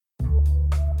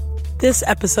This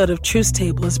episode of Truth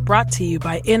Table is brought to you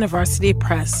by InterVarsity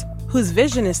Press, whose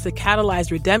vision is to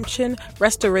catalyze redemption,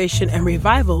 restoration, and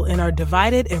revival in our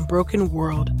divided and broken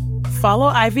world.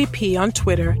 Follow IVP on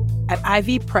Twitter at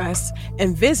IVPress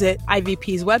and visit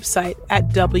IVP's website at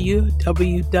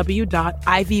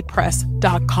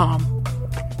www.ivpress.com.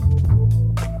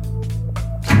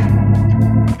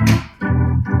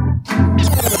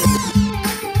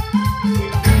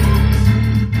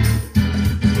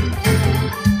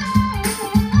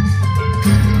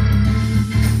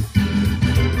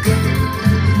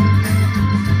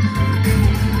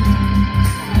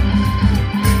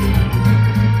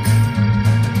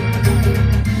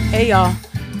 Hey y'all,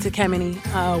 it's Ekemini.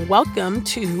 Welcome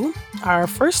to our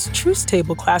first Truth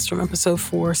Table Classroom episode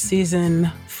for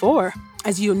season 4.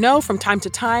 As you know, from time to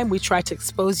time, we try to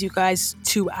expose you guys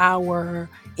to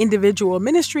our individual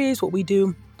ministries, what we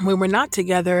do when we're not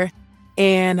together.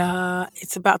 And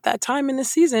it's about that time in the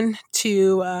season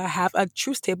to have a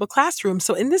Truth Table Classroom.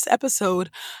 So in this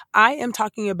episode, I am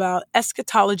talking about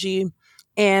eschatology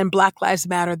and Black Lives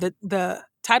Matter. The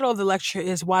title of the lecture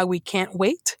is Why We Can't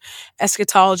Wait,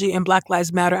 Eschatology and Black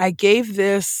Lives Matter. I gave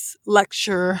this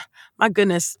lecture, my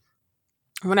goodness,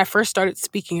 when I first started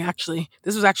speaking, actually.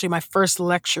 This was actually my first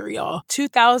lecture, y'all.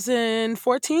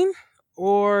 2014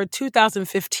 or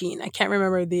 2015. I can't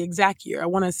remember the exact year. I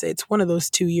want to say it's one of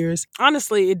those 2 years.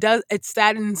 Honestly, it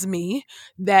saddens me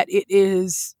that it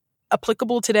is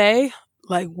applicable today,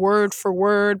 like word for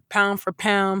word, pound for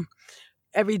pound.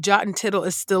 Every jot and tittle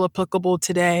is still applicable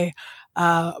today.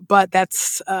 But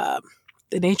that's the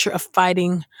nature of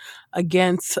fighting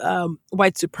against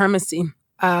white supremacy,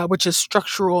 which is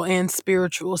structural and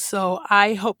spiritual. So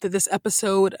I hope that this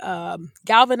episode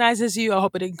galvanizes you. I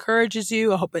hope it encourages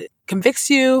you. I hope it convicts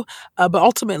you. But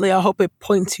ultimately, I hope it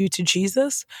points you to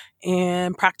Jesus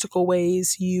and practical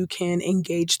ways you can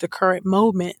engage the current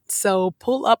moment. So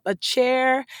pull up a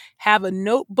chair, have a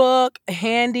notebook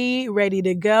handy, ready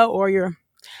to go, or your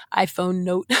iPhone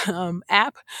note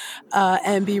app,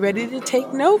 and be ready to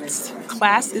take notes.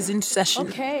 Class is in session.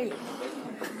 Okay.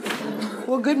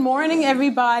 Well, good morning,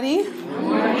 everybody.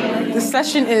 The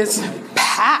session is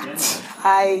packed.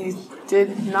 I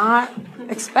did not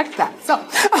expect that. So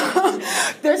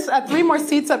there's 3 more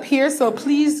seats up here, so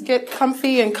please get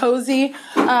comfy and cozy.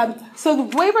 So the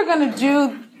way we're going to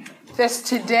do this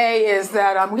today is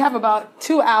that we have about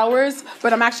 2 hours,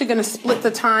 but I'm actually going to split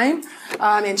the time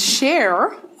and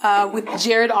share with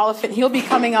Jared Oliphant. He'll be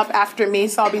coming up after me,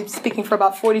 so I'll be speaking for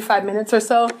about 45 minutes or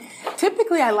so.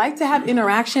 Typically, I like to have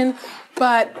interaction,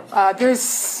 but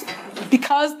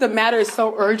because the matter is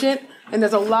so urgent and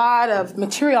there's a lot of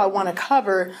material I want to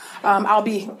cover, I'll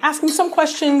be asking some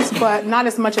questions, but not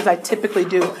as much as I typically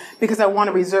do, because I want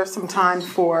to reserve some time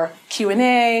for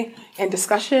Q&A and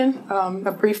discussion,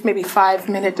 a brief maybe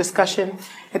 5-minute discussion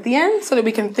at the end so that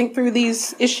we can think through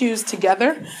these issues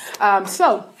together.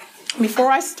 So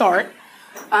before I start,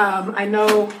 I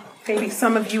know maybe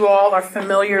some of you all are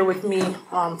familiar with me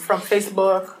from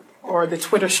Facebook or the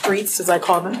Twitter streets, as I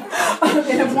call them,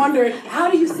 and have wondered, how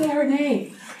do you say her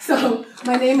name? So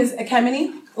my name is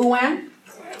Ekemini Uwan,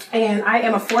 and I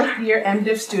am a 4th-year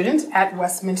MDiv student at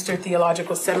Westminster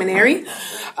Theological Seminary.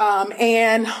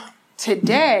 And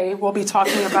today we'll be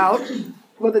talking about,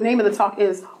 the name of the talk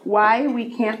is Why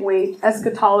We Can't Wait,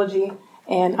 Eschatology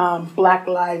and Black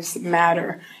Lives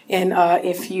Matter. And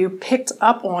if you picked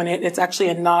up on it, it's actually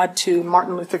a nod to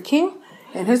Martin Luther King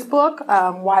in his book,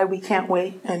 Why We Can't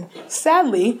Wait. And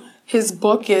sadly, his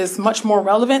book is much more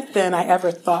relevant than I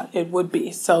ever thought it would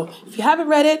be. So if you haven't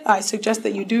read it, I suggest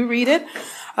that you do read it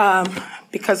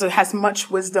because it has much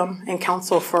wisdom and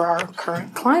counsel for our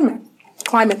current climate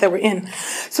that we're in.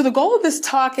 So the goal of this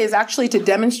talk is actually to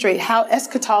demonstrate how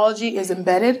eschatology is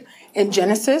embedded in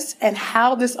Genesis and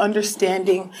how this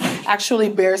understanding actually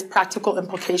bears practical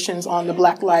implications on the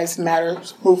Black Lives Matter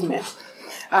movement.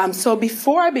 So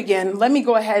before I begin, let me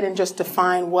go ahead and just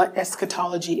define what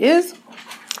eschatology is.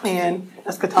 And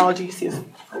eschatology, you see is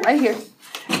right here.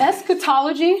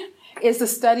 Eschatology is the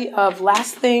study of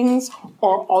last things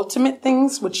or ultimate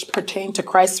things which pertain to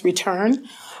Christ's return.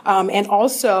 And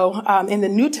also in the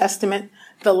New Testament,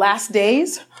 the last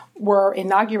days were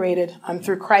inaugurated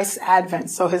through Christ's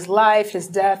advent. So his life, his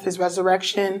death, his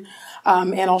resurrection,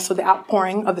 and also the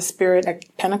outpouring of the Spirit at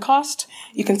Pentecost.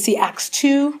 You can see Acts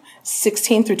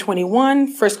 2:16 through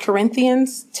 21, 1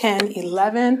 Corinthians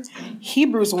 10:11,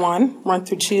 Hebrews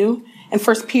 1:1-2, and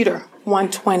 1 Peter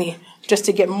 1:20, just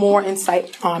to get more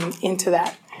insight into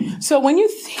that. So when you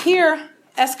hear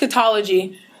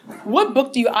eschatology, what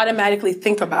book do you automatically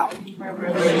think about?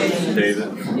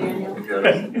 Revelation.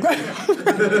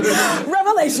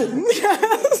 Revelation.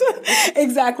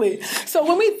 Exactly. So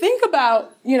when we think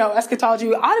about, eschatology,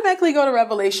 we automatically go to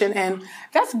Revelation, and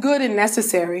that's good and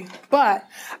necessary. But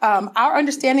our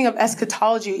understanding of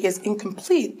eschatology is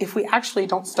incomplete if we actually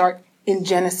don't start in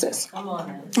Genesis. Come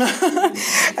on.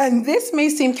 And this may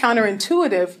seem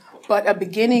counterintuitive, but a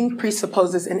beginning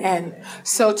presupposes an end.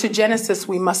 So to Genesis,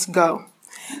 we must go.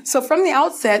 So from the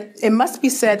outset, it must be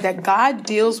said that God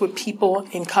deals with people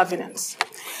in covenants.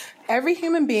 Every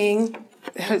human being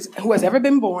who has ever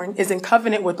been born is in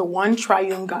covenant with the one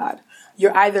triune God.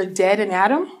 You're either dead in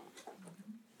Adam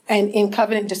and in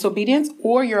covenant disobedience,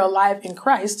 or you're alive in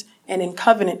Christ and in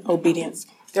covenant obedience.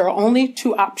 There are only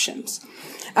two options.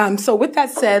 So with that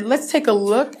said, let's take a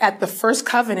look at the first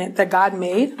covenant that God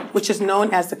made, which is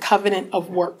known as the covenant of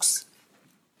works.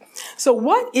 So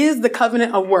what is the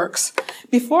covenant of works?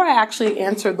 Before I actually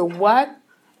answer the what,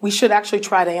 we should actually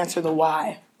try to answer the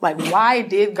why. Like, why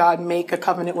did God make a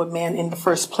covenant with man in the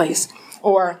first place?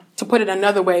 Or to put it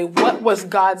another way, what was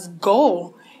God's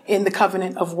goal in the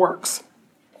covenant of works?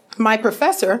 My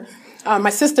professor,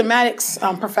 my systematics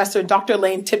professor, Dr.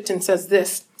 Lane Tipton, says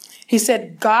this. He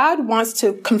said, God wants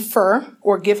to confer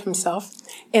or give himself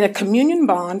in a communion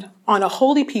bond on a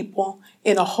holy people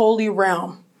in a holy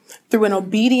realm through an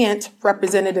obedient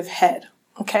representative head.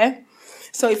 Okay?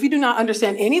 So if you do not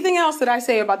understand anything else that I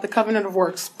say about the covenant of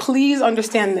works, please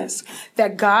understand this,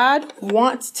 that God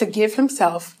wants to give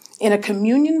himself in a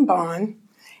communion bond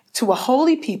to a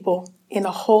holy people in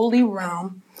a holy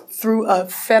realm through a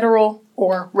federal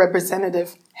or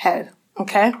representative head.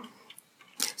 Okay?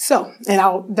 So,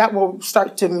 that will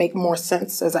start to make more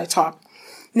sense as I talk.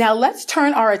 Now let's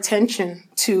turn our attention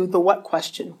to the what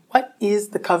question. What is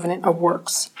the covenant of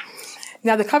works?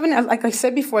 Now the covenant, like I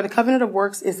said before, the covenant of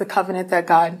works is the covenant that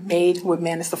God made with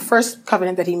man. It's the first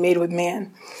covenant that he made with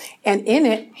man. And in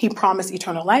it, he promised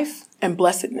eternal life and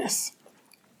blessedness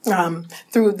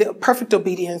through the perfect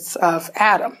obedience of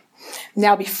Adam.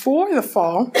 Now before the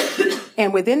fall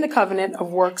and within the covenant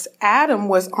of works, Adam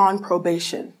was on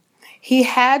probation. He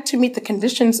had to meet the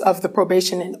conditions of the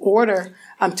probation in order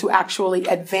to actually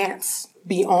advance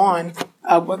beyond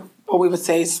what we would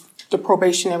say is the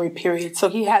probationary period. So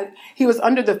he was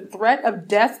under the threat of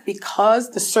death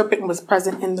because the serpent was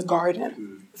present in the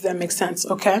garden. If that makes sense,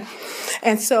 okay?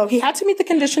 And so he had to meet the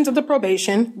conditions of the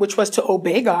probation, which was to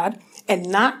obey God and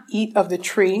not eat of the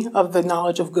tree of the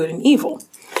knowledge of good and evil.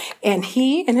 And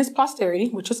he and his posterity,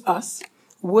 which is us,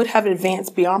 would have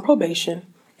advanced beyond probation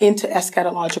into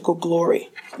eschatological glory.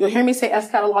 You'll hear me say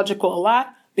eschatological a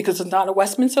lot because it's not a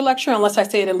Westminster lecture unless I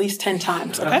say it at least 10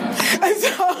 times, okay?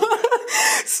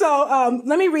 So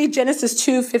let me read Genesis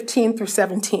 2:15 through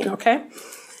 17, okay?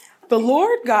 The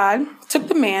Lord God took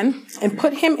the man and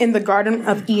put him in the Garden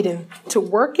of Eden to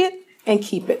work it and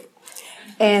keep it.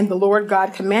 And the Lord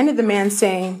God commanded the man,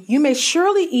 saying, you may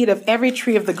surely eat of every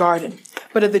tree of the garden,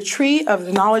 but of the tree of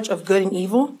the knowledge of good and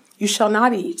evil you shall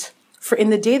not eat, for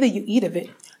in the day that you eat of it,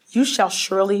 you shall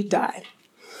surely die.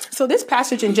 So this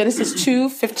passage in Genesis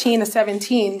 2:15 to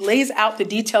 17 lays out the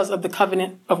details of the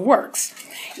covenant of works,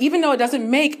 even though it doesn't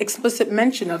make explicit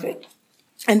mention of it.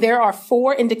 And there are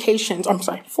four indications of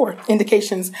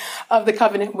the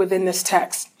covenant within this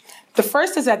text. The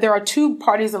first is that there are two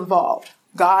parties involved,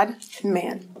 God and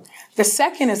man. The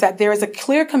second is that there is a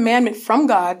clear commandment from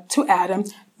God to Adam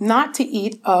not to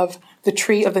eat of the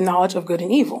tree of the knowledge of good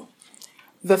and evil.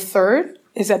 The third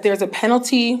is that there's a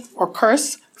penalty or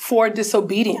curse for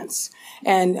disobedience.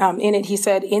 And in it, he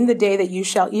said, in the day you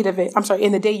eat of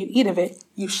it,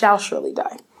 you shall surely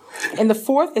die. And the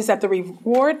fourth is that the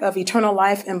reward of eternal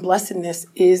life and blessedness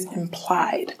is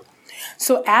implied.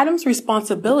 So Adam's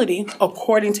responsibility,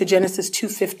 according to Genesis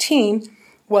 2:15,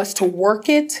 was to work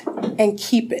it and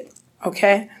keep it.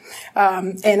 Okay?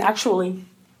 And actually,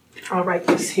 I'll write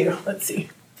this here. Let's see.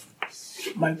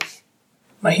 My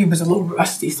Hebrew's a little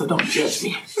rusty, so don't judge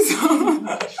me.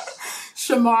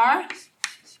 Shamar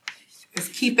is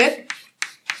keep it.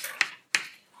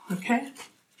 Okay?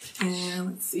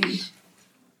 And let's see.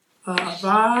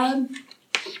 Avad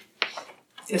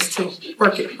is to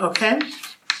work it. Okay?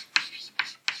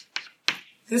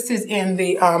 This is in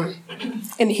the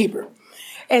Hebrew.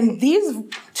 And these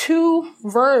two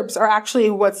verbs are actually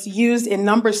what's used in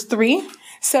Numbers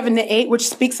 3:7-8, which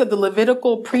speaks of the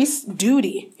Levitical priest's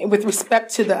duty with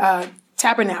respect to the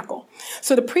tabernacle.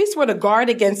 So the priests were to guard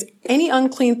against any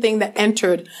unclean thing that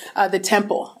entered the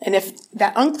temple. And if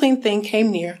that unclean thing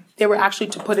came near, they were actually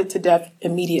to put it to death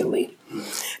immediately.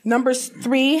 Numbers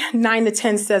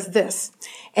 3:9-10 says this,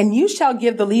 and you shall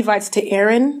give the Levites to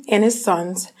Aaron and his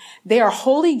sons. They are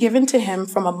wholly given to him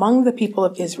from among the people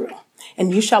of Israel.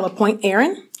 And you shall appoint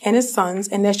Aaron and his sons,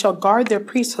 and they shall guard their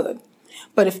priesthood.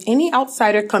 But if any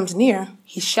outsider comes near,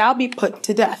 he shall be put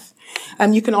to death.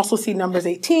 You can also see Numbers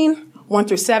 18, 1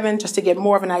 through 7, just to get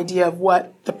more of an idea of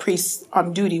what the priest's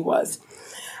duty was.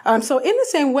 So in the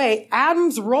same way,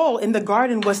 Adam's role in the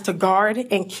garden was to guard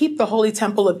and keep the holy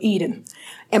temple of Eden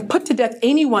and put to death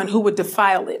anyone who would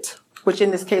defile it, which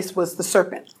in this case was the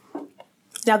serpent.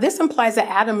 Now, this implies that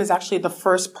Adam is actually the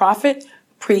first prophet,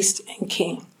 priest, and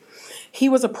king. He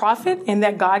was a prophet in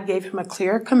that God gave him a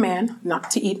clear command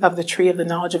not to eat of the tree of the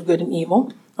knowledge of good and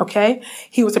evil. Okay.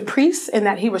 He was a priest in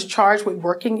that he was charged with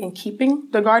working and keeping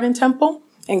the garden temple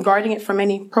and guarding it from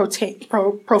any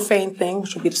profane thing,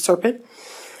 which would be the serpent.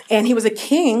 And he was a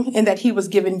king in that he was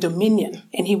given dominion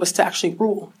and he was to actually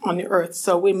rule on the earth.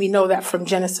 So we know that from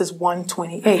Genesis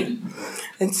 1:28.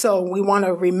 And so we want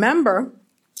to remember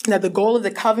that the goal of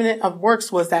the covenant of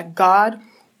works was that God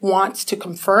wants to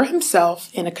confer himself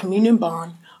in a communion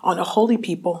bond on a holy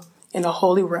people in a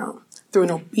holy realm through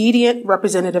an obedient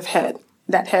representative head.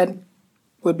 That head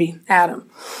would be Adam.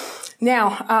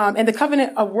 Now, and the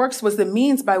covenant of works was the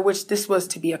means by which this was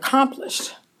to be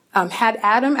accomplished. Had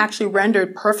Adam actually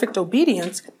rendered perfect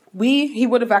obedience, he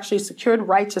would have actually secured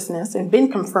righteousness and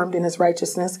been confirmed in his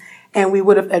righteousness, and we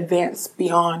would have advanced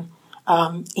beyond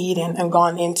Eden and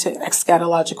gone into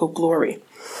eschatological glory.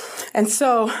 And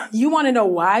so you want to know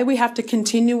why we have to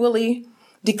continually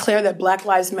declare that Black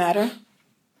Lives Matter?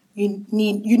 You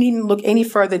needn't look any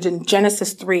further than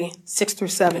Genesis 3, 6 through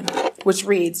 7, which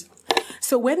reads,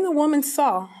 "So when the woman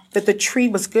saw that the tree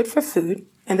was good for food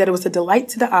and that it was a delight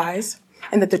to the eyes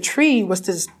and that the tree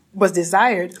was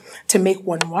desired to make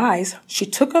one wise, she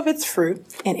took of its fruit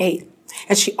and ate.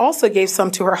 And she also gave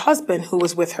some to her husband who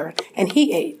was with her, and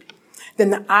he ate.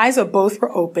 Then the eyes of both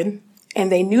were open, and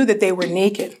they knew that they were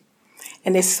naked.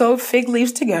 And they sewed fig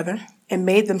leaves together and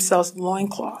made themselves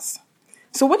loincloths."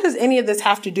 So what does any of this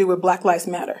have to do with Black Lives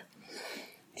Matter?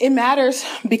 It matters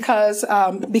because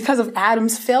of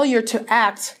Adam's failure to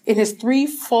act in his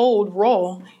threefold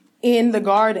role in the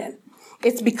garden.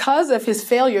 It's because of his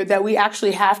failure that we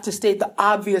actually have to state the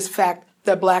obvious fact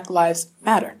that Black Lives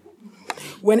Matter.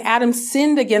 When Adam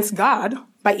sinned against God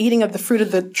by eating of the fruit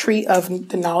of the tree of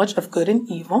the knowledge of good and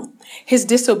evil, his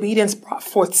disobedience brought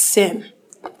forth sin,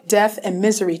 death, and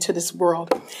misery to this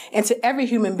world and to every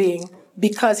human being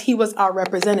because he was our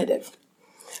representative.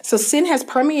 So sin has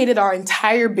permeated our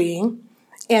entire being,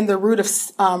 and the root of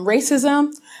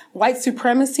racism, white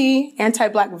supremacy,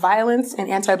 anti-Black violence, and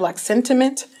anti-Black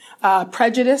sentiment,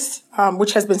 prejudice,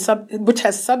 which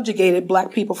has subjugated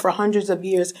Black people for hundreds of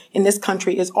years in this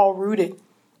country, is all rooted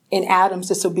in Adam's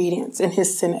disobedience and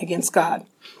his sin against God.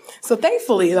 So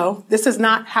thankfully, though, this is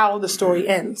not how the story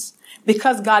ends,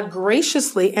 because God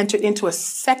graciously entered into a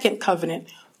second covenant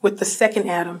with the second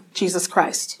Adam, Jesus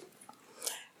Christ.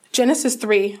 Genesis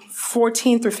 3,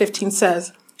 14 through 15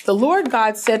 says, "The Lord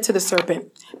God said to the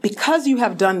serpent, 'Because you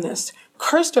have done this,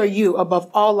 cursed are you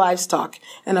above all livestock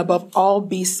and above all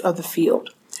beasts of the field.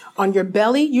 On your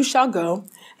belly you shall go,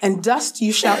 and dust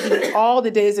you shall eat all the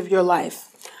days of your life.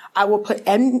 I will put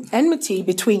enmity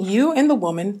between you and the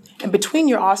woman, and between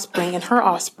your offspring and her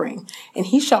offspring, and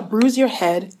he shall bruise your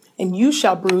head, and you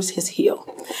shall bruise his heel.'"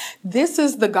 This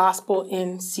is the gospel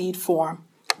in seed form,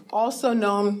 also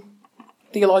known,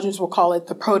 theologians will call it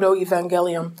the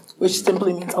proto-evangelium, which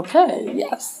simply means, okay,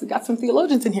 yes, we got some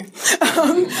theologians in here,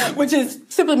 which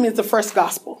simply means the first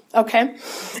gospel, okay?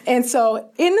 And so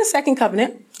in the second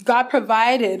covenant, God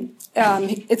provided,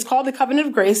 it's called the covenant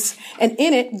of grace, and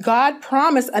in it, God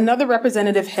promised another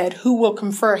representative head who will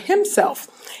confer himself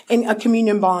in a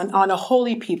communion bond on a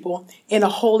holy people in a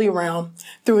holy realm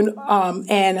through,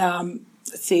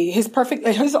 his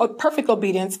perfect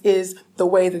obedience is the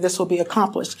way that this will be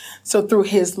accomplished. So through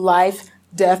his life,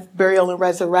 death, burial, and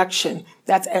resurrection,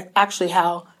 that's actually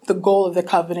how the goal of the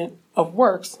covenant of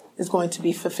works is going to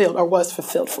be fulfilled, or was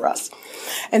fulfilled for us.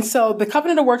 And so the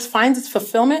covenant of works finds its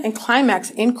fulfillment and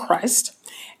climax in Christ.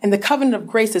 And the covenant of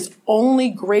grace is only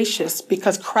gracious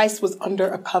because Christ was under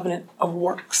a covenant of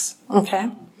works. Okay?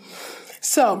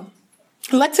 So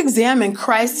let's examine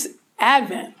Christ's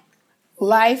advent,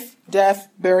 life, death,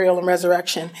 burial, and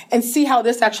resurrection, and see how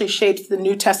this actually shapes the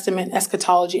New Testament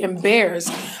eschatology and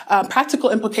bears practical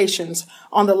implications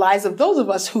on the lives of those of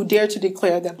us who dare to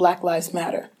declare that Black Lives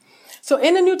Matter. So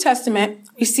in the New Testament,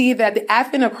 we see that the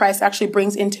advent of Christ actually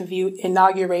brings into view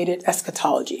inaugurated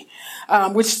eschatology,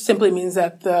 which simply means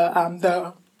that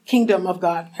the kingdom of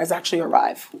God has actually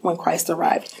arrived when Christ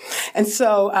arrived. And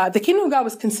so the kingdom of God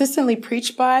was consistently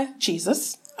preached by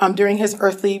Jesus during his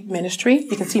earthly ministry.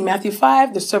 You can see Matthew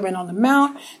 5, the Sermon on the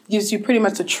Mount, gives you pretty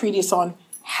much a treatise on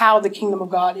how the kingdom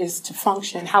of God is to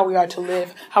function, how we are to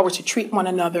live, how we're to treat one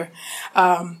another.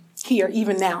 here,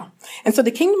 even now. And so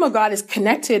the kingdom of God is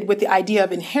connected with the idea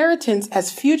of inheritance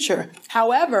as future.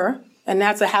 However, and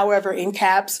that's a however in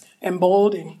caps and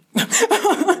bold, and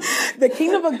the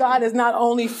kingdom of God is not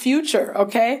only future,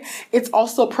 okay? It's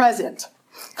also present.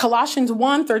 Colossians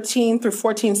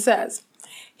 1:13-14 says,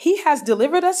 He has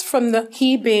delivered us from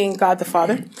he being God the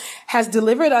Father, has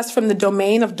delivered us from the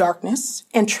domain of darkness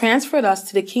and transferred us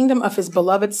to the kingdom of his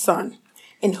beloved Son,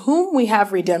 in whom we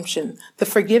have redemption, the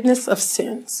forgiveness of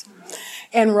sins.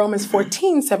 And Romans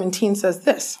 14:17 says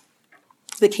this,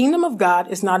 The kingdom of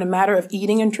God is not a matter of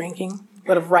eating and drinking,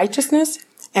 but of righteousness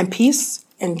and peace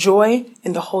and joy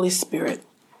in the Holy Spirit.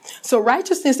 So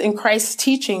righteousness in Christ's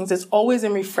teachings is always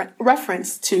in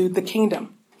reference to the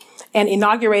kingdom. And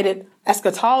inaugurated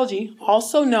eschatology,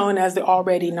 also known as the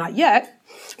already not yet,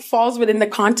 falls within the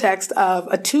context of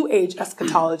a two-age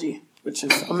eschatology, which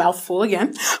is a mouthful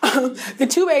again. The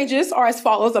two ages are as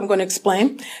follows. I'm going to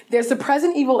explain. There's the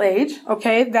present evil age.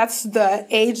 Okay. That's the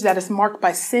age that is marked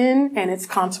by sin and its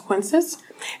consequences.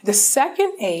 The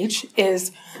second age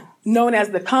is known as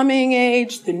the coming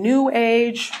age, the new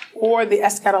age, or the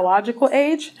eschatological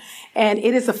age. And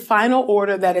it is a final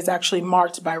order that is actually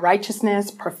marked by righteousness,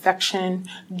 perfection,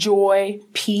 joy,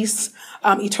 peace,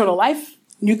 eternal life,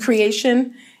 new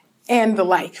creation, and the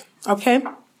like. Okay?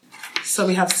 So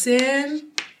we have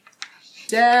sin,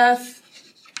 death,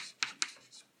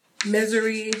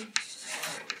 misery,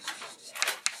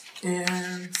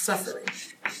 and suffering.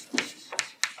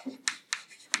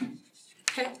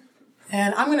 Okay?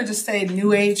 And I'm going to just say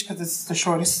New Age because it's the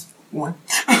shortest one.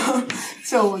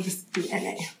 So we'll just do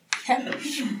NA. Okay?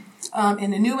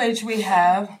 In the New Age, we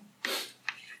have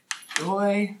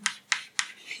joy,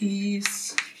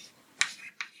 peace,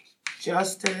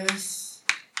 justice,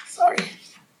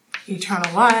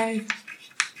 eternal life,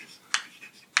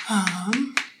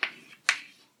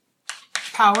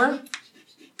 power,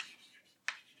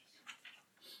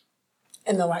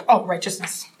 and the like. Oh,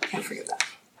 righteousness. Can't forget that.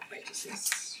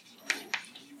 Righteousness.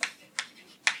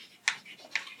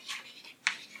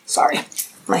 Sorry,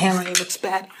 my handwriting looks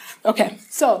bad. Okay,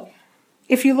 so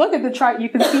if you look at the chart, you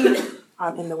can see,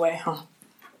 I'm in the way,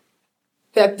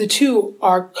 that the two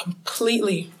are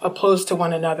completely opposed to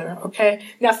one another, okay?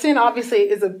 Now, sin obviously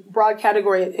is a broad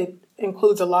category. It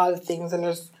includes a lot of things, and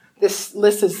this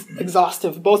list is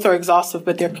exhaustive. Both are exhaustive,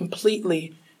 but they're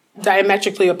completely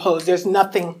diametrically opposed. There's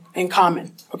nothing in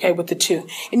common, okay, with the two.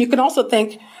 And you can also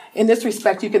think, in this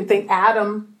respect, you can think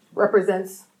Adam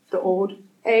represents the old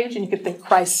age, and you can think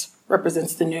Christ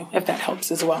represents the new, if that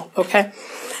helps as well, okay?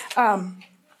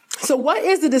 So what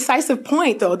is the decisive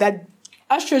point, though, that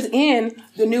ushers in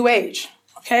the new age,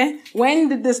 okay? When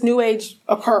did this new age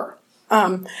occur?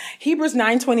 Hebrews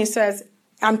 9:20 says,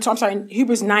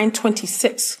 Hebrews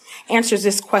 9:26 answers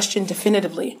this question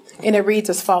definitively, and it reads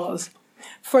as follows.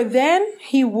 For then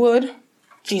he would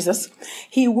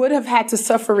have had to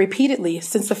suffer repeatedly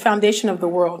since the foundation of the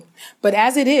world. But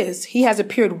as it is, he has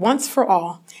appeared once for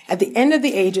all at the end of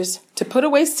the ages to put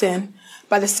away sin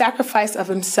by the sacrifice of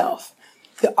himself.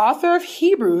 The author of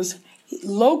Hebrews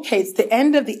locates the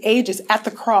end of the ages at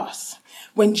the cross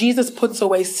when Jesus puts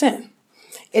away sin.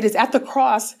 It is at the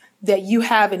cross that you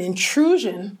have an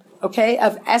intrusion, okay,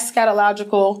 of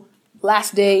eschatological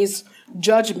last days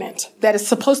judgment that is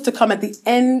supposed to come at the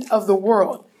end of the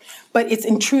world. But it's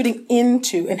intruding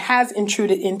into and has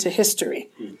intruded into history.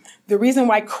 The reason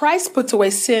why Christ puts away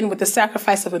sin with the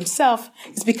sacrifice of himself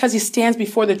is because he stands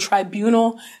before the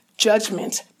tribunal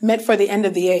judgment meant for the end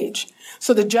of the age.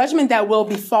 So the judgment that will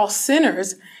befall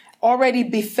sinners already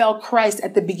befell Christ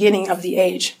at the beginning of the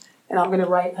age. And I'm going to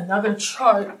write another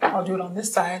chart. I'll do it on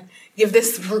this side. Give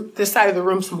this side of the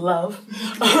room some love.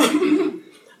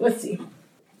 Let's see.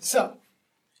 So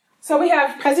we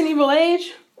have present evil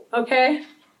age, okay?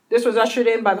 This was ushered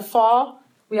in by the fall.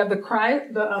 We have the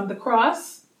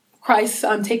cross, Christ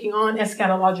taking on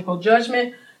eschatological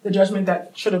judgment, the judgment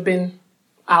that should have been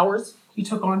ours. He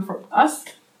took on for us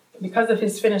because of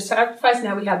his finished sacrifice.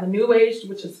 Now we have the new age,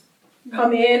 which has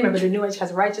come in. Remember, the new age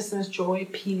has righteousness, joy,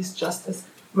 peace, justice.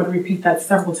 I'm going to repeat that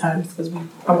several times because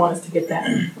I want us to get that.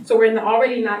 So we're in the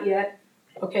already not yet,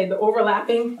 okay, the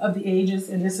overlapping of the ages,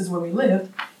 and this is where we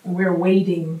live, and we're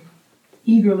waiting,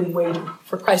 eagerly waiting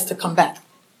for Christ to come back.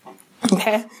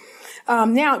 Okay.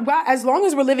 Now, as long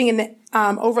as we're living in the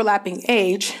overlapping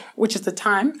age, which is the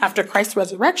time after Christ's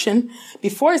resurrection,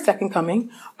 before his second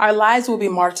coming, our lives will be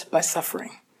marked by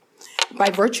suffering, by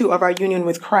virtue of our union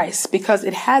with Christ, because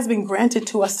it has been granted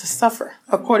to us to suffer,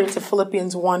 according to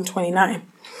Philippians 1:29.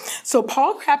 So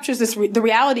Paul captures the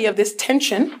reality of this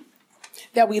tension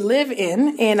that we live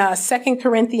in 2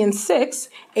 Corinthians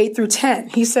 6:8-10.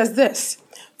 He says this,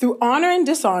 through honor and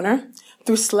dishonor,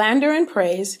 Through slander and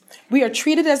praise, we are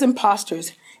treated as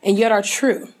impostors and yet are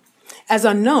true, as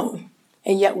unknown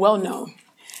and yet well known,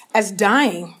 as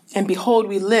dying and behold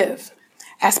we live,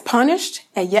 as punished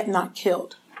and yet not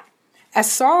killed,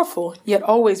 as sorrowful yet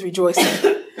always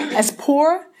rejoicing, as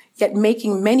poor yet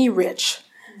making many rich,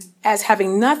 as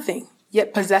having nothing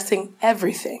yet possessing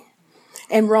everything.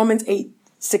 And Romans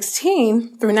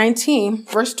 8:16 through 19,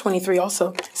 verse 23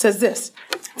 also says this: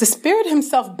 the Spirit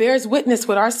himself bears witness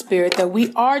with our spirit that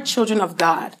we are children of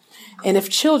God, and if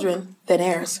children, then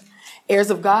heirs, heirs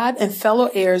of God and fellow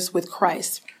heirs with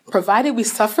Christ, provided we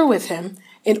suffer with him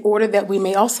in order that we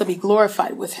may also be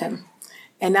glorified with him.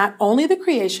 And not only the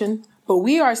creation, but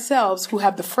we ourselves who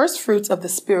have the first fruits of the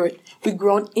Spirit, we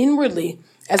groan inwardly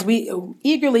as we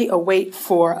eagerly await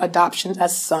for adoption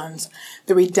as sons,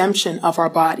 the redemption of our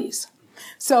bodies.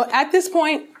 So at this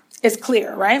point, it's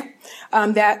clear, right,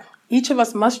 that each of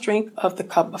us must drink of the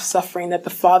cup of suffering that the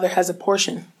Father has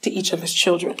apportioned to each of his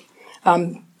children.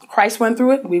 Christ went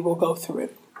through it, we will go through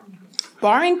it.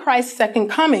 Barring Christ's second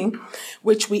coming,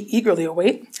 which we eagerly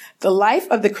await, the life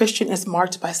of the Christian is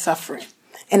marked by suffering.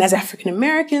 And as African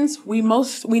Americans, we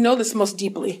know this most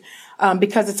deeply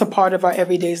because it's a part of our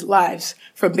everyday lives,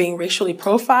 from being racially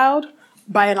profiled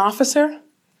by an officer,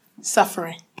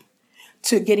 suffering,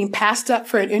 to getting passed up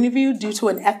for an interview due to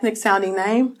an ethnic sounding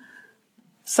name,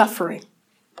 suffering,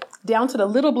 down to the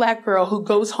little black girl who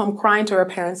goes home crying to her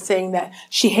parents saying that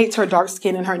she hates her dark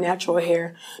skin and her natural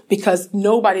hair because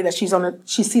nobody that she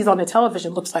sees on the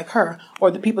television looks like her,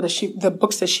 or the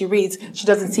books that she reads, she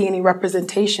doesn't see any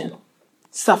representation.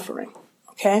 Suffering.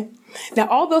 Okay. Now,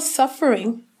 although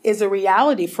suffering is a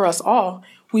reality for us all,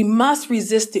 we must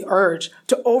resist the urge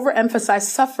to overemphasize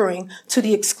suffering to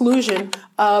the exclusion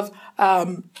of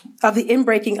the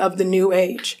inbreaking of the new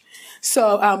age.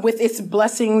 So with its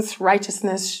blessings,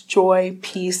 righteousness, joy,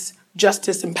 peace,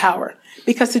 justice, and power,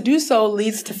 because to do so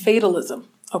leads to fatalism.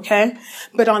 Okay.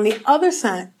 But on the other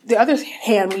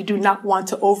hand, we do not want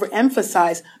to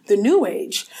overemphasize the new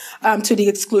age to the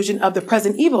exclusion of the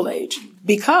present evil age,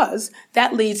 because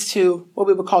that leads to what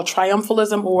we would call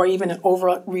triumphalism or even an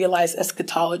over-realized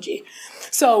eschatology.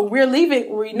 So we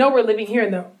know we're living here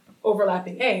in the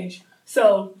overlapping age.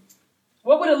 So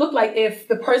what would it look like if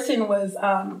the person was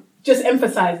just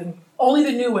emphasizing only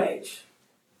the new age,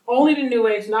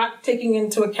 not taking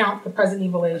into account the present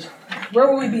evil age?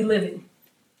 Where would we be living?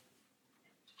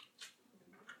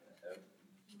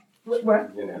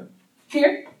 What?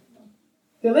 Here?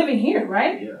 They're living here,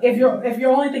 right? Yeah. If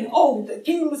you're only thinking, oh, the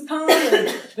kingdom has come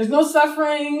and there's no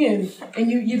suffering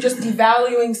and you're just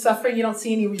devaluing suffering, you don't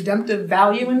see any redemptive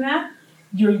value in that,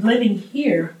 you're living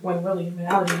here when really in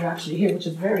reality you're actually here, which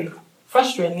is very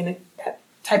frustrating, and that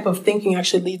type of thinking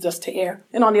actually leads us to err.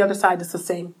 And on the other side, it's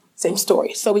the same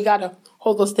story. So we got to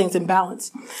hold those things in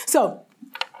balance. So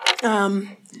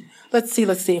let's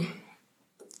see.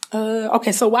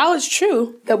 Okay, so while it's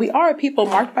true that we are a people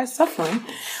marked by suffering,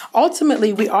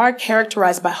 ultimately we are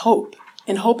characterized by hope.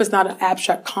 And hope is not an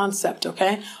abstract concept,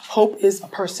 okay? Hope is a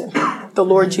person, the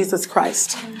Lord Jesus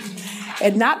Christ.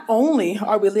 And not only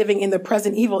are we living in the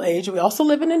present evil age, we also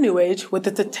live in a new age with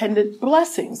its attendant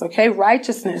blessings, okay?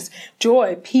 Righteousness,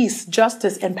 joy, peace,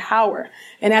 justice, and power.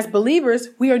 And as believers,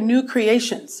 we are new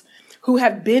creations who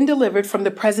have been delivered from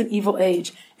the present evil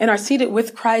age and are seated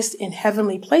with Christ in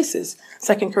heavenly places.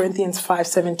 2 Corinthians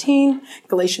 5:17,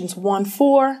 Galatians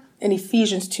 1:4, and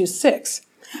Ephesians 2:6.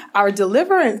 Our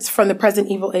deliverance from the present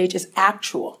evil age is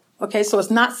actual. Okay, so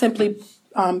it's not simply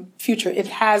future. It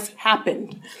has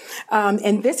happened.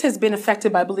 And this has been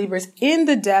effected by believers in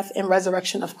the death and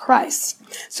resurrection of Christ.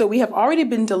 So we have already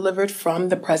been delivered from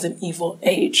the present evil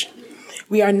age.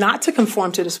 We are not to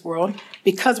conform to this world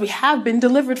because we have been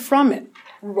delivered from it.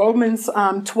 Romans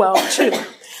 12:2.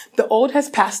 The old has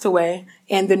passed away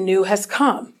and the new has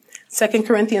come. 2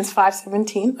 Corinthians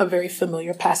 5:17, a very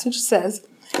familiar passage, says,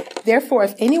 therefore,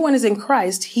 if anyone is in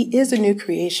Christ, he is a new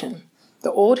creation.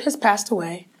 The old has passed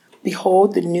away.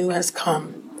 Behold, the new has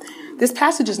come. This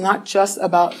passage is not just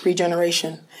about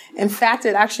regeneration. In fact,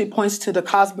 it actually points to the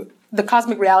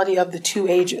cosmic reality of the two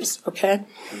ages, okay?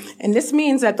 And this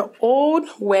means that the old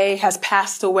way has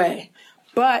passed away.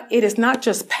 But it is not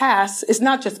just past, it's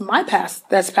not just my past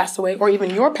that's passed away, or even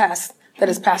your past that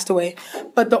has passed away,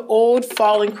 but the old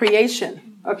fallen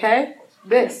creation, okay?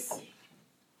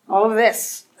 All of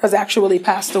this has actually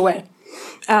passed away.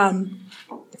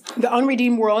 the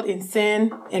unredeemed world in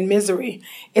sin and misery.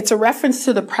 It's a reference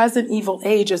to the present evil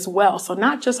age as well. So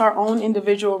not just our own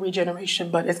individual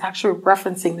regeneration, but it's actually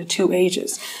referencing the two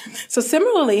ages. So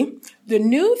similarly, the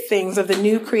new things of the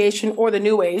new creation or the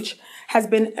new age has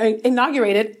been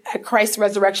inaugurated at Christ's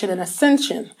resurrection and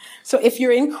ascension. So if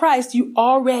you're in Christ, you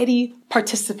already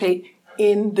participate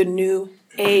in the new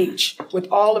age with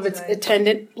all of its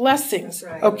attendant blessings.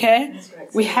 Okay?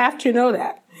 We have to know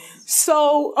that.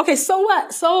 So, okay, so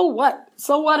what?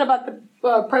 So what about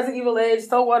the present evil age?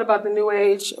 So what about the new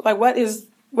age? Like, what does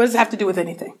it have to do with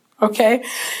anything? Okay?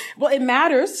 Well, it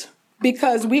matters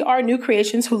because we are new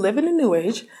creations who live in the new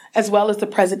age as well as the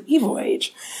present evil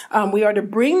age. We are to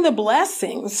bring the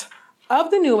blessings of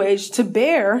the new age to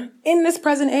bear in this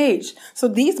present age. So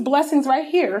these blessings right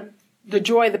here, the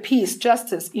joy, the peace,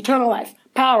 justice, eternal life,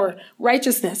 power,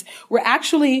 righteousness, we're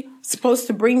actually supposed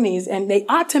to bring these, and they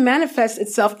ought to manifest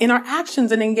itself in our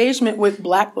actions and engagement with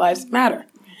Black Lives Matter.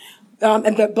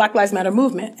 And the Black Lives Matter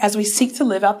movement as we seek to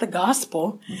live out the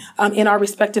gospel in our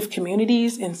respective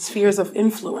communities and spheres of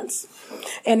influence.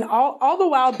 And all the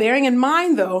while bearing in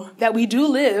mind, though, that we do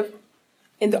live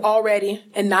in the already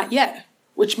and not yet,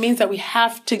 which means that we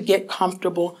have to get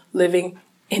comfortable living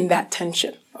in that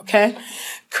tension, okay?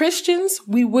 Christians,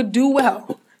 we would do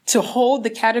well to hold the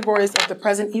categories of the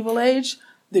present evil age,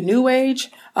 the new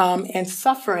age, and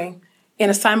suffering in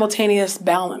a simultaneous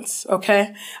balance,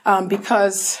 okay?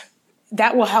 Because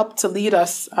that will help to lead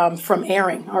us from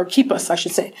erring, or keep us, I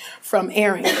should say, from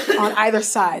erring on either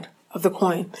side of the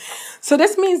coin. So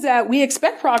this means that we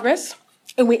expect progress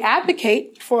and we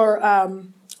advocate for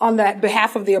on that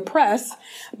behalf of the oppressed,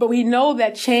 but we know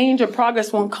that change or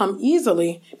progress won't come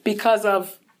easily because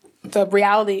of the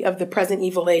reality of the present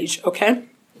evil age, okay?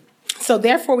 So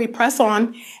therefore we press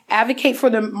on, advocate for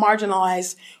the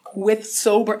marginalized with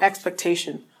sober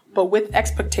expectation, but with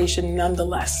expectation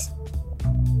nonetheless.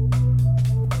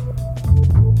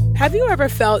 Have you ever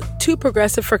felt too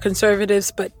progressive for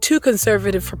conservatives, but too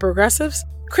conservative for progressives?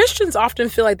 Christians often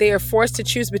feel like they are forced to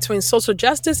choose between social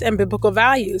justice and biblical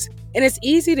values, and it's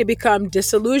easy to become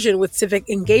disillusioned with civic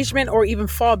engagement or even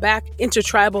fall back into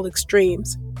tribal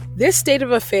extremes. This state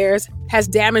of affairs has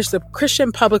damaged the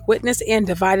Christian public witness and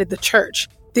divided the church.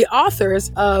 The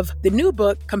authors of the new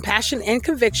book, Compassion and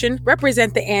Conviction,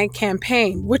 represent the AND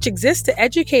campaign, which exists to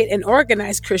educate and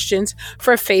organize Christians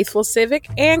for faithful civic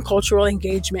and cultural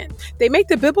engagement. They make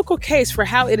the biblical case for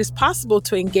how it is possible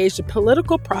to engage the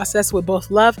political process with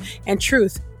both love and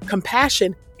truth,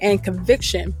 compassion and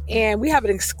conviction. And we have an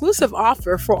exclusive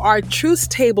offer for our Truth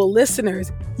Table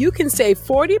listeners. You can save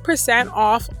 40%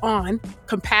 off on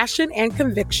Compassion and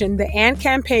Conviction, the AND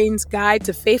Campaign's Guide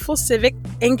to Faithful Civic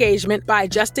Engagement by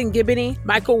Justin Giboney,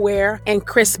 Michael Ware, and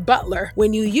Chris Butler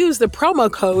when you use the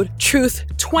promo code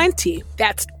TRUTH20.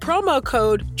 That's promo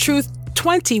code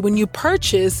TRUTH20 when you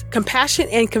purchase Compassion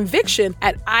and Conviction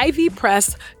at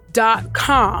ivypress.com.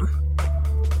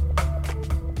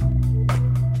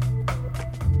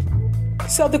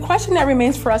 So the question that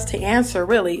remains for us to answer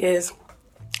really is,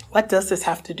 what does this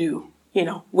have to do,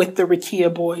 with the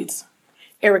Rekia Boyds,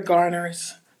 Eric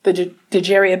Garners, the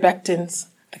Jerry Becktons,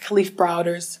 the Khalif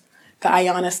Browders, the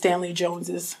Ayanna Stanley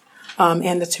Joneses,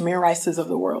 and the Tamir Rices of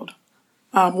the world?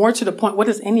 More to the point, what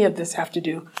does any of this have to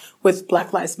do with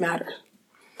Black Lives Matter?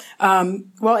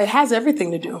 Well, it has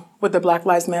everything to do with the Black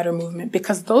Lives Matter movement,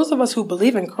 because those of us who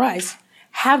believe in Christ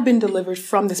have been delivered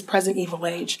from this present evil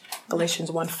age. Galatians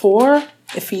 1:4,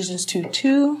 Ephesians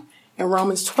 2:2, and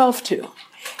Romans 12:2.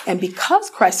 And because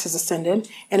Christ has ascended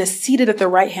and is seated at the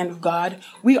right hand of God,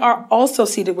 we are also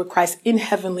seated with Christ in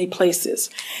heavenly places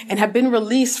and have been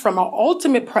released from our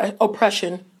ultimate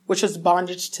oppression, which is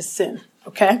bondage to sin.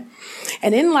 Okay?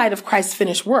 And in light of Christ's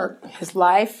finished work, his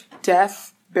life,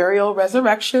 death, burial,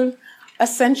 resurrection,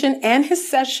 ascension, and his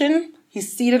session,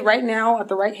 he's seated right now at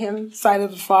the right-hand side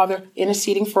of the Father,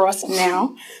 interceding for us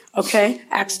now. Okay?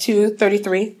 Acts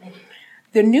 2:33.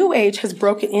 The new age has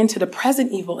broken into the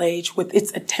present evil age with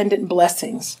its attendant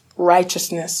blessings,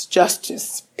 righteousness,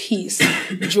 justice, peace,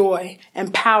 joy,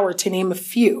 and power, to name a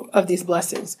few of these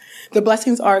blessings. The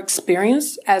blessings are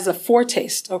experienced as a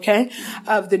foretaste,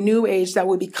 of the new age that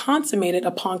will be consummated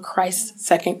upon Christ's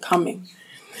second coming.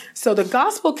 So the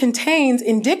gospel contains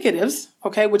indicatives,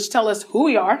 which tell us who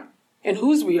we are and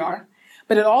whose we are,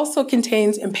 but it also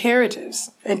contains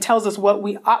imperatives and tells us what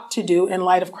we ought to do in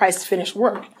light of Christ's finished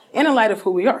work and in light of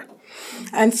who we are.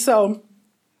 And so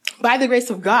by the grace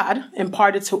of God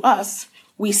imparted to us,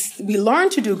 we learn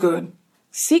to do good,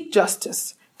 seek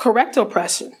justice, correct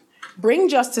oppression, bring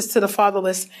justice to the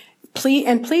fatherless,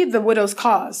 plead the widow's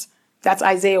cause. That's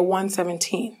Isaiah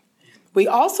 1:17. We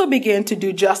also begin to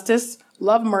do justice,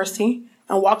 love mercy,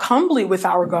 and walk humbly with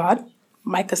our God,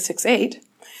 Micah 6:8.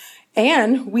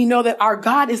 And we know that our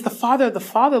God is the father of the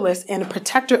fatherless and a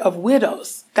protector of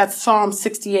widows. That's Psalm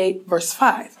 68, verse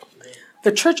 5.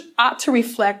 The church ought to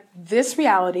reflect this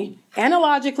reality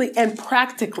analogically and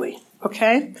practically,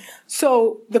 okay?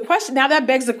 So the question, now that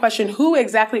begs the question, who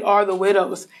exactly are the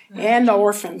widows and the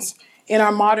orphans in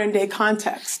our modern day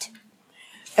context,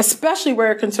 especially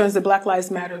where it concerns the Black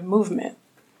Lives Matter movement?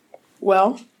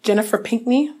 Well, Jennifer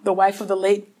Pinckney, the wife of the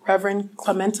late Reverend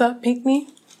Clementa Pinckney,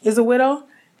 is a widow.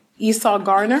 Esau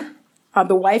Garner,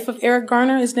 the wife of Eric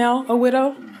Garner, is now a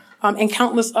widow, and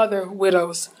countless other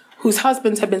widows whose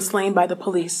husbands have been slain by the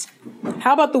police.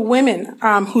 How about the women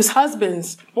whose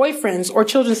husbands, boyfriends, or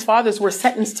children's fathers were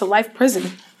sentenced to life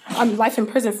in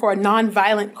prison for a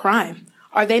nonviolent crime?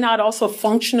 Are they not also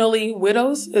functionally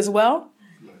widows as well?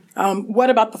 What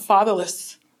about the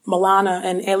fatherless, Milana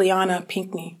and Eliana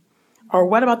Pinckney? Or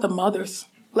what about the mothers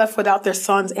left without their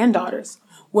sons and daughters?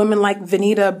 Women like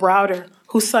Venita Browder,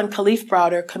 whose son Khalif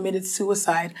Browder committed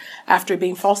suicide after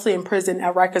being falsely imprisoned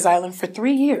at Rikers Island for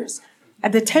 3 years.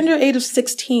 At the tender age of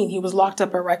 16, he was locked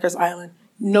up at Rikers Island.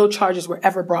 No charges were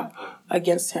ever brought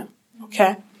against him,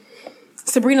 okay?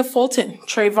 Sabrina Fulton,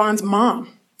 Trayvon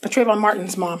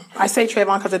Martin's mom. I say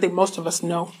Trayvon because I think most of us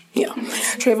know. Yeah,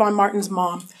 Trayvon Martin's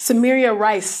mom.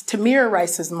 Tamir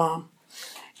Rice's mom.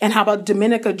 And how about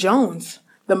Dominica Jones,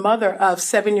 the mother of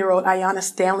 7-year-old Ayanna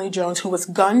Stanley Jones, who was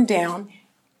gunned down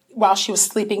while she was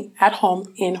sleeping at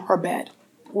home in her bed?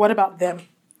 What about them?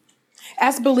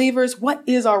 As believers, what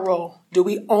is our role? Do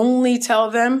we only tell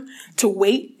them to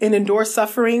wait and endure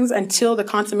sufferings until the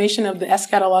consummation of the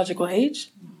eschatological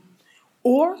age?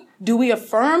 Or do we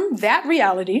affirm that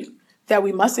reality that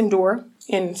we must endure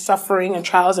in suffering and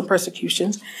trials and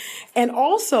persecutions, and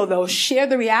also, though, share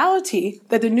the reality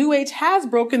that the new age has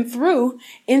broken through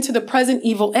into the present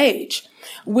evil age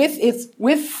with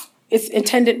its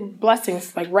intended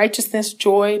blessings like righteousness,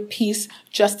 joy, peace,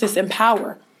 justice, and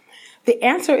power? The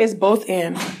answer is both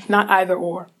and, not either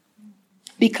or.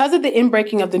 Because of the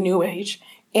inbreaking of the new age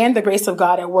and the grace of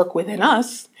God at work within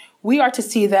us, we are to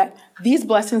see that these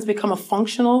blessings become a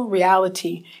functional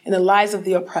reality in the lives of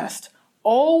the oppressed.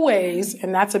 Always,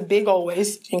 and that's a big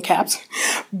always in caps,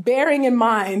 bearing in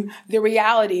mind the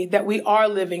reality that we are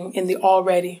living in the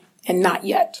already and not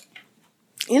yet.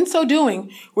 In so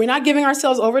doing, we're not giving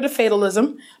ourselves over to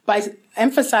fatalism by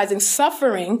emphasizing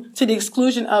suffering to the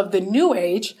exclusion of the new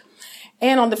age.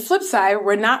 And on the flip side,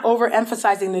 we're not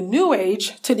overemphasizing the new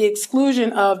age to the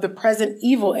exclusion of the present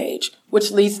evil age,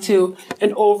 which leads to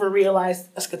an over-realized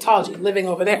eschatology, living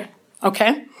over there,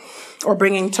 okay? Or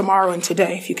bringing tomorrow and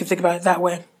today, if you can think about it that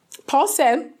way. Paul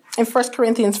said in 1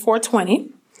 Corinthians 4:20,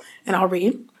 and I'll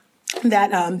read,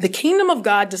 that the kingdom of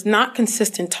God does not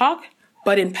consist in talk,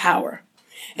 but in power.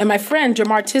 And my friend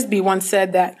Jamar Tisby once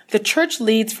said that the church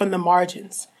leads from the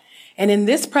margins. And in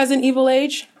this present evil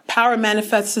age, power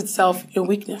manifests itself in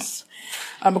weakness,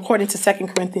 according to 2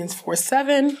 Corinthians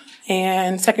 4:7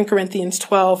 and 2 Corinthians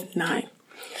 12:9.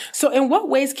 So in what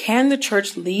ways can the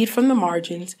church lead from the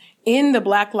margins in the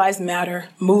Black Lives Matter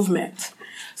movement?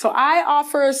 So I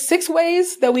offer 6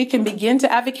 ways that we can begin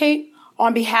to advocate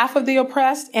on behalf of the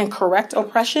oppressed and correct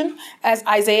oppression, as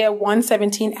Isaiah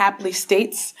 1:17 aptly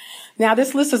states. Now,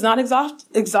 this list is not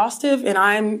exhaustive, and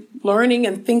I'm learning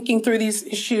and thinking through these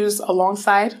issues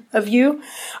alongside of you.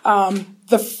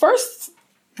 The first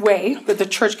way that the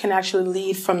church can actually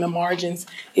lead from the margins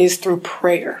is through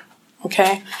prayer,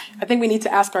 okay? I think we need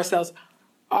to ask ourselves,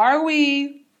 are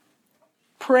we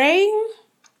praying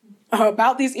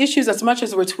about these issues as much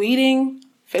as we're tweeting,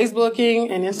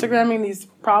 Facebooking, and Instagramming these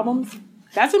problems?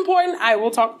 That's important. I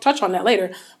will touch on that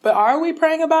later. But are we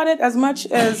praying about it as much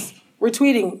as we're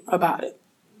tweeting about it?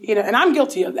 You know, and I'm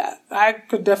guilty of that. I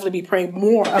could definitely be praying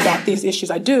more about these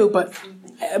issues. I do, but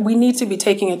we need to be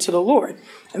taking it to the Lord.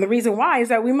 And the reason why is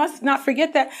that we must not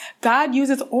forget that God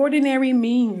uses ordinary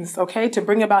means, okay, to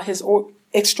bring about his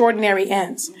extraordinary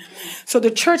ends. So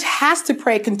the church has to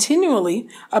pray continually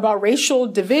about racial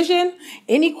division,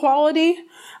 inequality,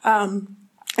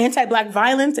 anti-Black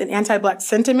violence and anti-Black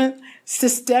sentiment,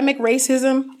 systemic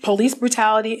racism, police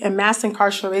brutality, and mass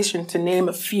incarceration, to name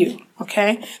a few,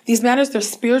 okay? These matters, they're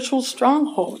spiritual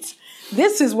strongholds.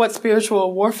 This is what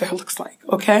spiritual warfare looks like,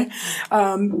 okay?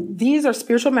 These are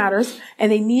spiritual matters,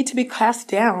 and they need to be cast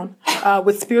down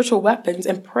with spiritual weapons,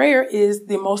 and prayer is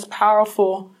the most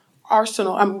powerful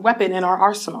weapon in our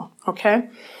arsenal, okay?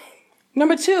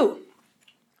 Number 2,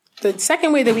 the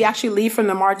second way that we actually lead from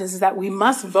the margins is that we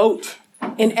must vote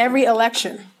in every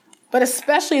election, but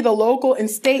especially the local and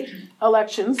state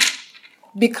elections,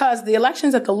 because the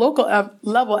elections at the local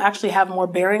level actually have more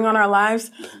bearing on our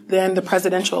lives than the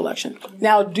presidential election.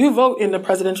 Now, do vote in the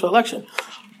presidential election,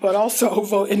 but also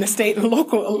vote in the state and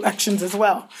local elections as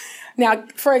well. Now,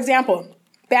 for example,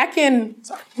 back in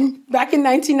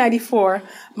 1994,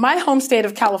 my home state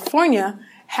of California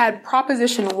had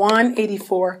Proposition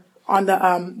 184 on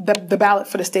the ballot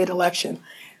for the state election.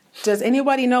 Does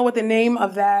anybody know what the name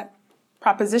of that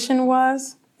proposition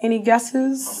was? Any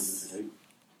guesses?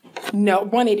 No,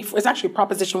 184. It's actually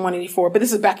Proposition 184, but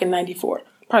this is back in 94.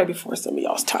 Probably before some of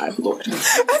y'all's time, Lord.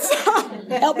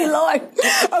 Help me, Lord.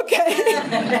 Okay.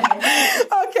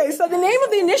 Okay, so the name of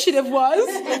the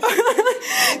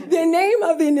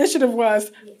initiative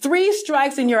was 3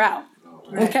 strikes and you're out.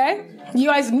 Okay? You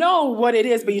guys know what it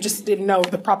is, but you just didn't know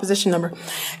the proposition number.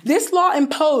 This law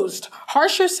imposed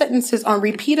harsher sentences on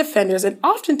repeat offenders, and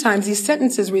oftentimes these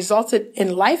sentences resulted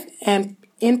in life in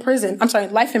prison,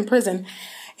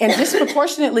 and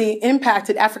disproportionately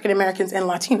impacted African Americans and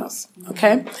Latinos.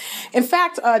 Okay? In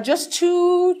fact, just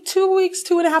two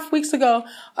and a half weeks ago,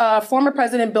 former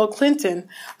President Bill Clinton,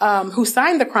 who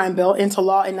signed the crime bill into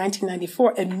law in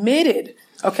 1994, admitted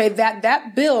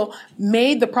that bill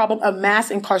made the problem of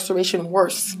mass incarceration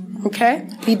worse. Okay?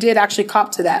 He did actually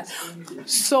cop to that.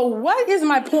 So what is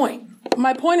my point?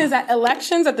 My point is that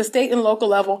elections at the state and local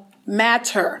level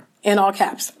matter, in all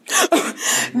caps.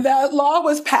 The law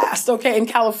was passed, in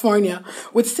California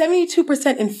with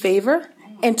 72% in favor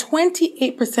and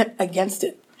 28% against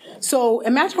it. So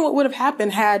imagine what would have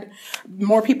happened had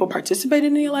more people participated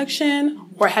in the election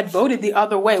or had voted the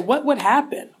other way. What would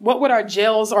happen? What would our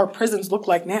jails or prisons look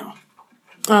like now?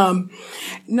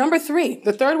 Number 3,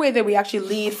 the third way that we actually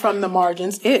lead from the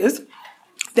margins is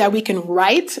that we can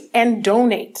write and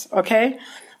donate, okay?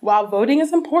 While voting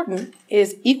is important, it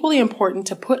is equally important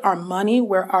to put our money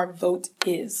where our vote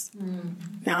is.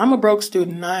 Now, I'm a broke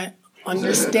student. I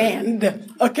understand.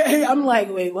 Okay? I'm like,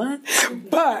 wait, what?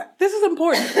 But this is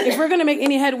important. If we're going to make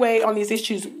any headway on these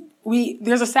issues,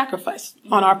 there's a sacrifice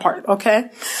on our part,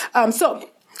 okay? So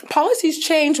policies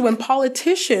change when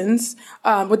politicians,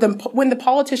 when the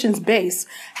politician's base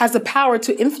has the power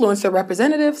to influence a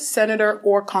representative, senator,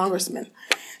 or congressman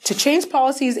to change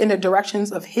policies in the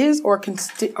directions of his or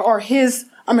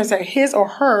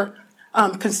her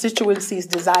constituency's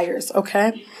desires,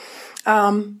 okay?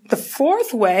 The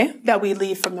fourth way that we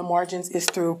lead from the margins is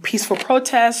through peaceful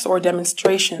protests or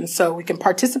demonstrations. So we can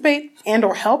participate and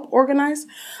or help organize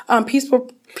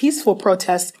peaceful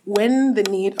protests when the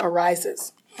need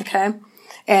arises, okay?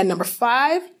 And number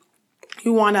 5,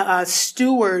 you want to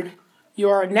steward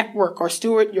your network or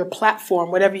steward your platform,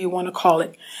 whatever you want to call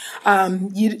it.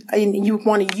 You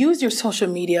want to use your social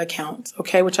media accounts,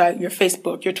 okay, your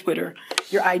Facebook, your Twitter,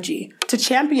 your IG, to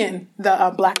champion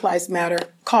the Black Lives Matter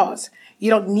cause.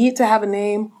 You don't need to have a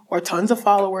name or tons of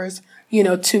followers,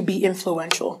 to be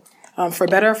influential. For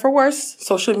better or for worse,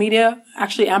 social media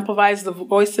actually amplifies the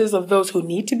voices of those who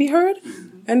need to be heard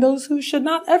and those who should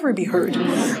not ever be heard.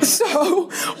 So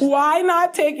why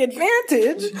not take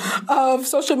advantage of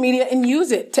social media and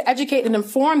use it to educate and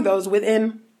inform those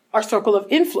within our circle of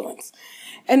influence?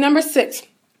 And number 6,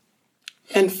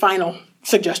 and final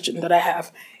suggestion that I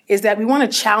have, is that we want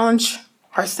to challenge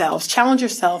ourselves, challenge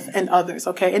yourself and others,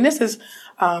 okay? And this is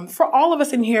for all of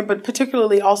us in here, but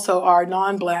particularly also our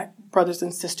non-Black brothers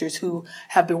and sisters who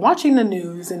have been watching the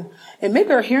news and maybe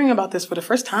are hearing about this for the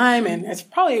first time. And it's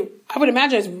probably, I would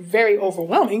imagine it's very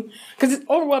overwhelming, because it's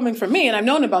overwhelming for me. And I've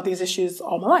known about these issues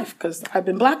all my life because I've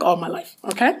been Black all my life.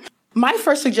 Okay. My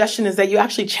first suggestion is that you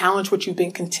actually challenge what you've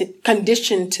been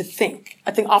conditioned to think.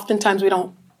 I think oftentimes we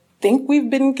don't think we've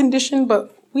been conditioned,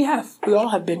 but we have. We all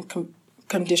have been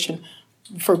conditioned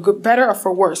for good, better or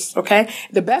for worse. Okay.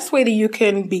 The best way that you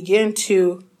can begin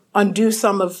to undo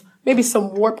some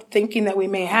warped thinking that we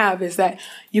may have is that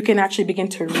you can actually begin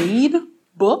to read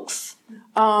books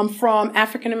from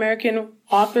African-American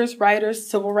authors, writers,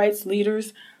 civil rights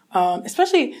leaders,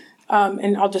 especially,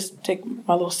 and I'll just take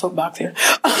my little soapbox here,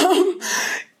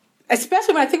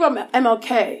 especially when I think about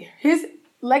MLK. His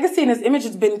legacy and his image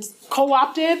has been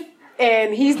co-opted,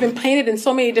 and he's been painted in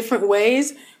so many different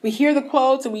ways. We hear the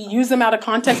quotes and we use them out of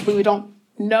context, but we don't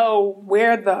know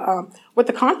what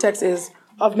the context is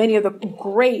of many of the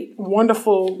great,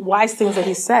 wonderful, wise things that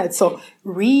he said. So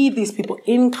read these people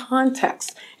in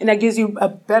context, and that gives you a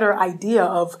better idea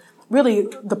of really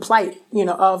the plight,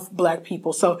 of Black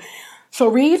people. So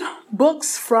read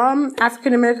books from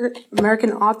African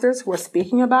American authors who are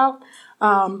speaking about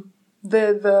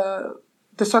the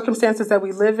circumstances that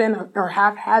we live in or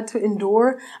have had to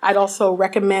endure. I'd also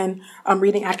recommend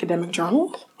reading academic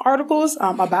journal articles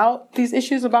about these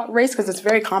issues about race, because it's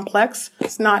very complex.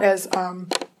 It's not as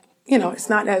it's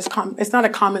not it's not a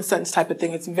common sense type of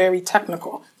thing. It's very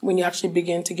technical when you actually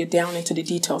begin to get down into the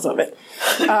details of it.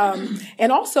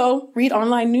 And also read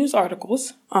online news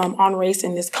articles on race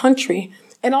in this country.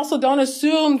 And also don't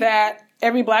assume that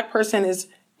every Black person is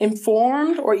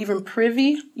informed or even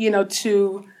privy,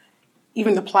 to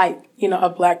even the plight,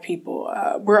 of Black people.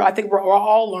 I think we're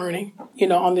all learning,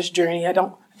 on this journey. I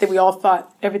think we all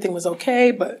thought everything was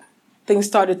okay, but things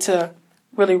started to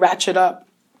really ratchet up.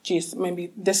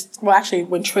 Maybe actually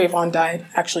when Trayvon died,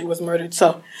 actually was murdered.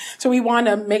 So we want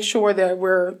to make sure that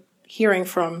we're hearing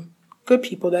from good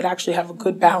people that actually have a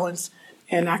good balance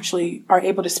and actually are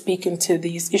able to speak into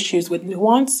these issues with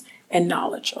nuance and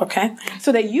knowledge, okay?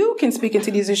 So that you can speak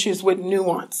into these issues with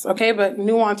nuance, okay? But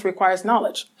nuance requires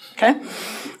knowledge, okay?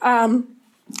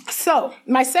 So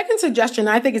my second suggestion,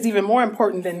 I think is even more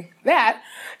important than that,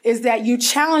 is that you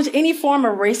challenge any form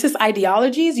of racist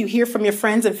ideologies you hear from your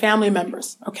friends and family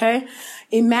members, okay?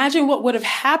 Imagine what would have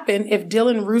happened if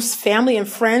Dylann Roof's family and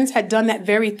friends had done that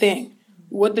very thing.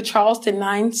 Would the Charleston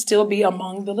Nine still be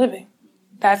among the living?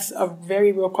 That's a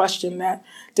very real question that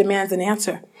demands an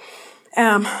answer.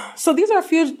 So these are a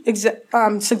few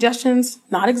suggestions,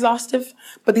 not exhaustive,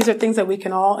 but these are things that we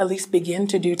can all at least begin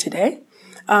to do today.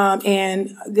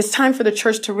 And it's time for the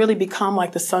church to really become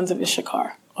like the sons of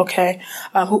Issachar, okay,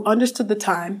 who understood the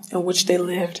time in which they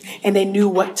lived and they knew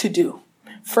what to do.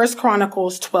 1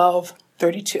 Chronicles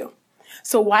 12:32.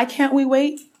 So why can't we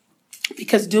wait?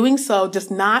 Because doing so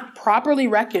does not properly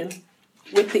reckon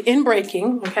with the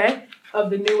inbreaking, okay, of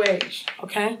the new age,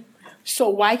 okay? So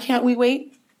why can't we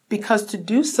wait? Because to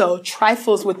do so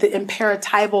trifles with the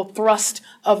imperatival thrust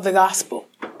of the gospel.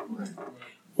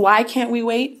 Why can't we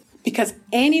wait? Because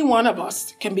any one of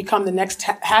us can become the next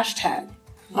hashtag,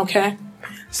 okay?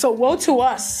 So woe to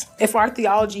us if our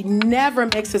theology never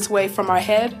makes its way from our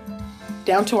head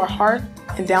down to our heart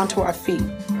and down to our feet.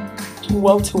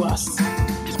 Woe to us.